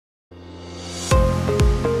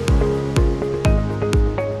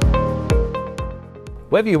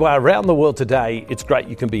Wherever you are around the world today, it's great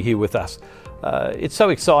you can be here with us. It's so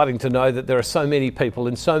exciting to know that there are so many people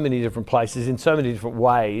in so many different places, in so many different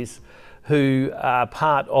ways, who are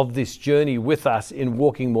part of this journey with us in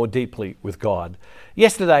walking more deeply with God.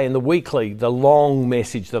 Yesterday in the weekly, the long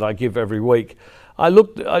message that I give every week, I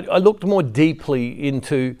looked more deeply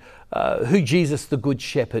into who Jesus the Good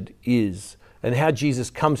Shepherd is and how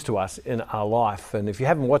Jesus comes to us in our life. And if you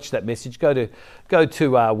haven't watched that message, go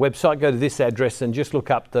to our website, go to this address and just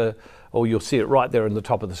look up or you'll see it right there in the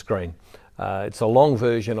top of the screen. It's a long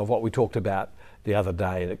version of what we talked about the other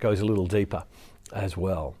day, and it goes a little deeper as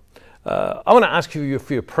well. I want to ask you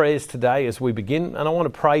for your prayers today as we begin, and I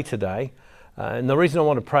want to pray today. And the reason I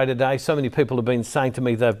want to pray today, so many people have been saying to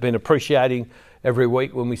me they've been appreciating every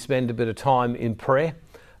week when we spend a bit of time in prayer.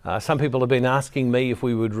 Some people have been asking me if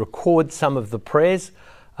we would record some of the prayers.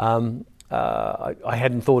 I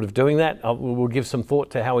hadn't thought of doing that. We'll give some thought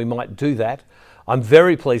to how we might do that. I'm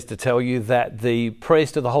very pleased to tell you that the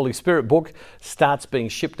Prayers to the Holy Spirit book starts being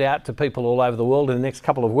shipped out to people all over the world. In the next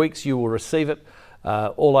couple of weeks, you will receive it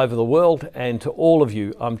all over the world. And to all of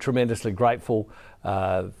you, I'm tremendously grateful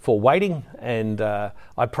for waiting. And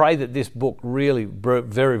I pray that this book really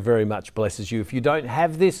very, very much blesses you. If you don't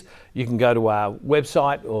have this, you can go to our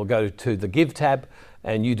website or go to the Give tab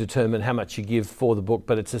and you determine how much you give for the book.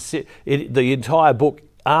 But the entire book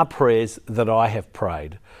are prayers that I have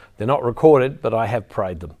prayed. They're not recorded, but I have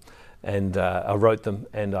prayed them. And I wrote them,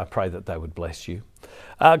 and I pray that they would bless you.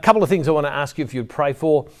 A couple of things I want to ask you if you'd pray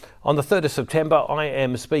for. On the 3rd of September, I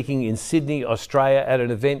am speaking in Sydney, Australia at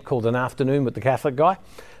an event called An Afternoon with the Catholic Guy.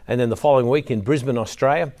 And then the following week in Brisbane,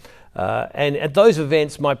 Australia. And at those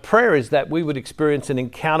events, my prayer is that we would experience an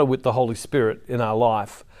encounter with the Holy Spirit in our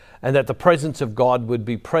life and that the presence of God would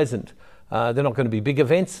be present. They're not going to be big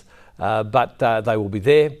events, but they will be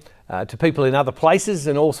there. To people in other places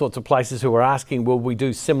and all sorts of places who are asking, will we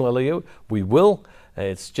do similarly? We will.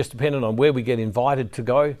 It's just dependent on where we get invited to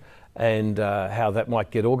go and how that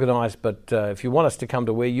might get organised. But if you want us to come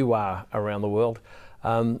to where you are around the world,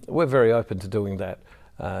 we're very open to doing that.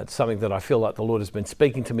 It's something that I feel like the Lord has been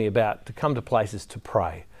speaking to me about, to come to places to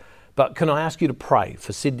pray. But can I ask you to pray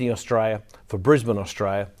for Sydney, Australia, for Brisbane,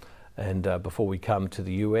 Australia, and before we come to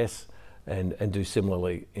the US and do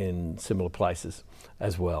similarly in similar places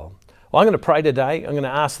as well. Well, I'm going to pray today. I'm going to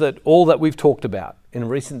ask that all that we've talked about in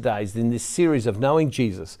recent days in this series of knowing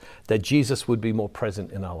Jesus, that Jesus would be more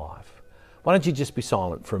present in our life. Why don't you just be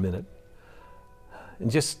silent for a minute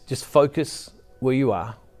and just focus where you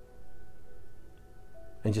are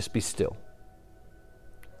and just be still.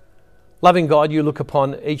 Loving God, you look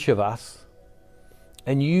upon each of us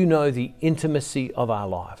and you know the intimacy of our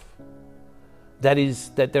life. That is,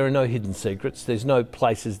 that there are no hidden secrets. There's no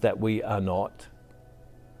places that we are not,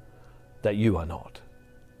 that you are not.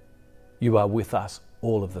 You are with us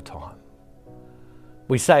all of the time.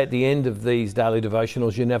 We say at the end of these daily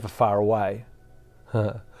devotionals, you're never far away.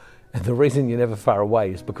 And the reason you're never far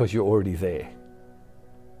away is because you're already there.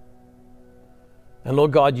 And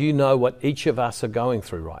Lord God, you know what each of us are going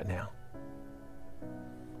through right now.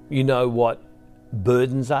 You know what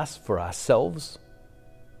burdens us for ourselves,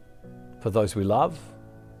 for those we love,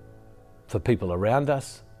 for people around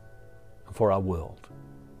us, and for our world.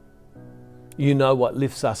 You know what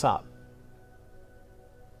lifts us up.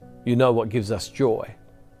 You know what gives us joy.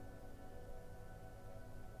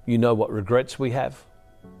 You know what regrets we have.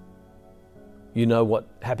 You know what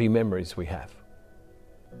happy memories we have.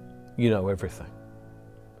 You know everything.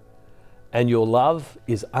 And your love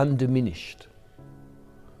is undiminished,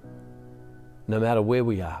 no matter where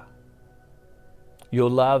we are. Your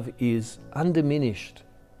love is undiminished,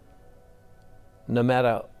 no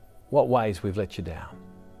matter what ways we've let you down.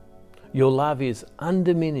 Your love is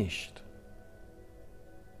undiminished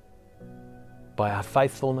by our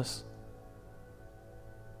faithfulness,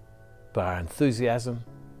 by our enthusiasm,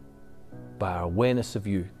 by our awareness of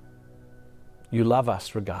you. You love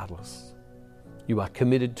us regardless. You are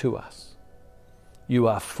committed to us. You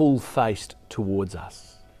are full-faced towards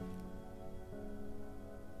us.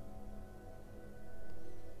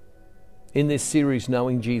 In this series,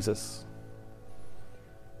 Knowing Jesus,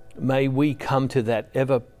 may we come to that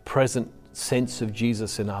ever-present sense of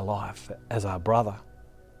Jesus in our life as our brother,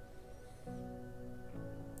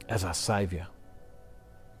 as our Saviour,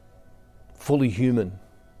 fully human,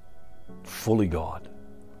 fully God.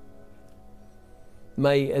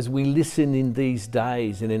 May, as we listen in these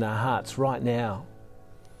days and in our hearts right now,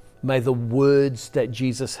 may the words that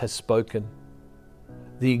Jesus has spoken,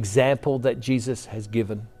 the example that Jesus has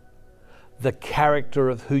given, the character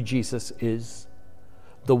of who Jesus is,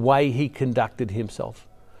 the way he conducted himself,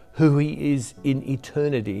 who he is in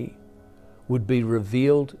eternity, would be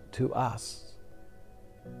revealed to us.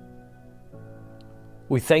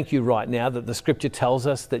 We thank you right now that the Scripture tells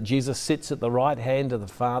us that Jesus sits at the right hand of the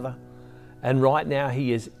Father, and right now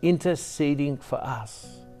He is interceding for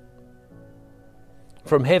us.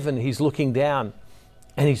 From heaven, He's looking down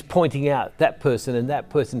and He's pointing out that person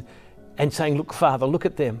and saying, look, Father, look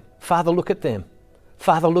at them. Father, look at them.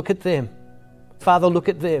 Father, look at them. Father, look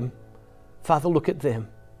at them. Father, look at them.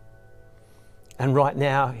 And right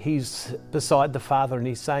now, He's beside the Father and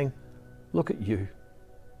He's saying, look at you.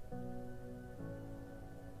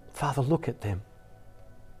 Father, look at them.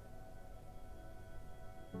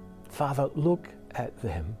 Father, look at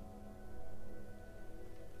them.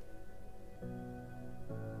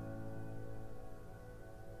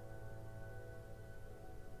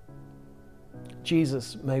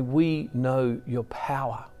 Jesus, may we know your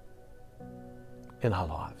power in our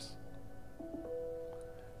lives.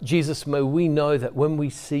 Jesus, may we know that when we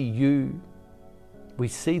see you, we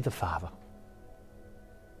see the Father.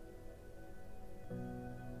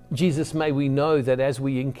 Jesus, may we know that as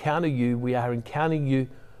we encounter you, we are encountering you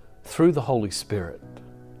through the Holy Spirit,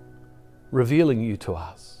 revealing you to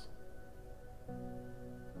us.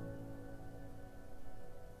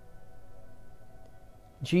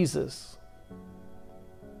 Jesus,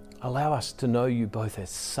 allow us to know you both as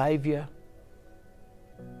Saviour,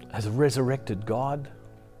 as a resurrected God.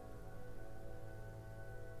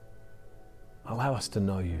 Allow us to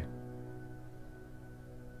know you,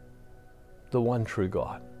 the one true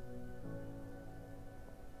God.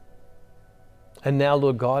 And now,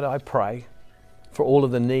 Lord God, I pray for all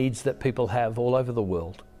of the needs that people have all over the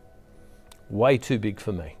world. Way too big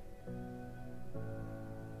for me.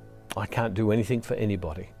 I can't do anything for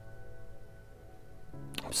anybody.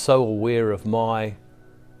 I'm so aware of my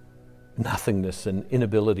nothingness and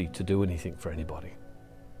inability to do anything for anybody.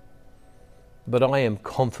 But I am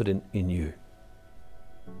confident in you.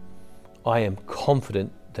 I am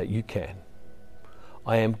confident that you can.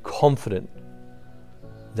 I am confident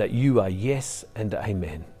that you are yes and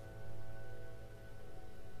amen.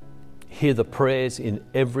 Hear the prayers in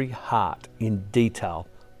every heart in detail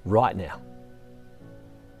right now.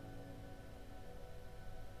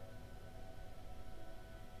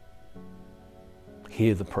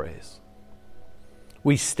 Hear the prayers.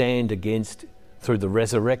 We stand against, through the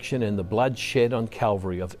resurrection and the blood shed on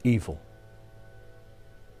Calvary, of evil.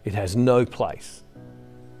 It has no place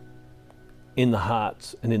in the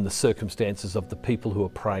hearts and in the circumstances of the people who are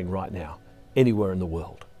praying right now, anywhere in the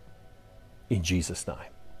world. In Jesus' name.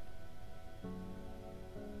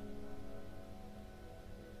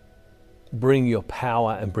 Bring your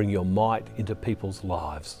power and bring your might into people's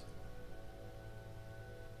lives.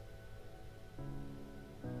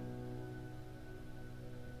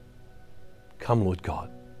 Come, Lord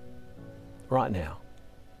God, right now.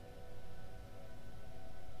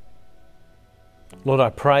 Lord,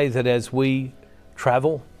 I pray that as we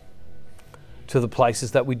travel to the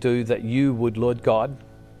places that we do, that you would, Lord God,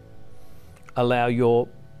 allow your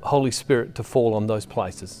Holy Spirit to fall on those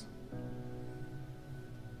places.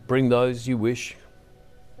 Bring those you wish,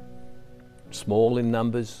 small in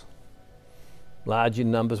numbers, large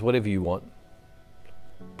in numbers, whatever you want.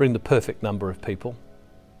 Bring the perfect number of people,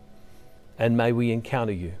 and may we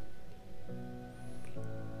encounter you.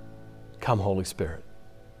 Come, Holy Spirit.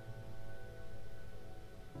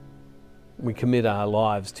 We commit our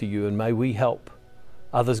lives to you, and may we help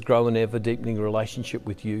others grow an ever-deepening relationship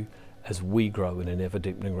with you as we grow in an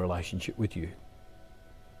ever-deepening relationship with you.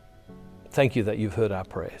 Thank you that you've heard our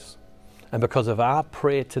prayers. And because of our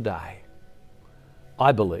prayer today,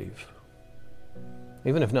 I believe,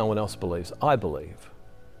 even if no one else believes, I believe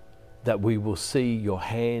that we will see your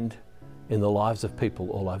hand in the lives of people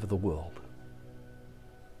all over the world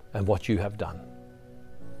and what you have done.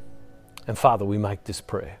 And Father, we make this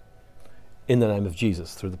prayer in the name of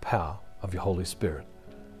Jesus, through the power of your Holy Spirit.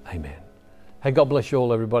 Amen. Hey, God bless you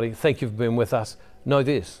all, everybody. Thank you for being with us. Know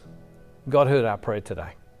this, God heard our prayer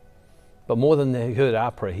today. But more than He heard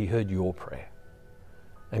our prayer, He heard your prayer.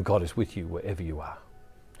 And God is with you wherever you are.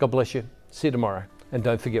 God bless you. See you tomorrow. And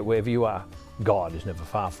don't forget, wherever you are, God is never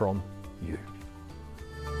far from you.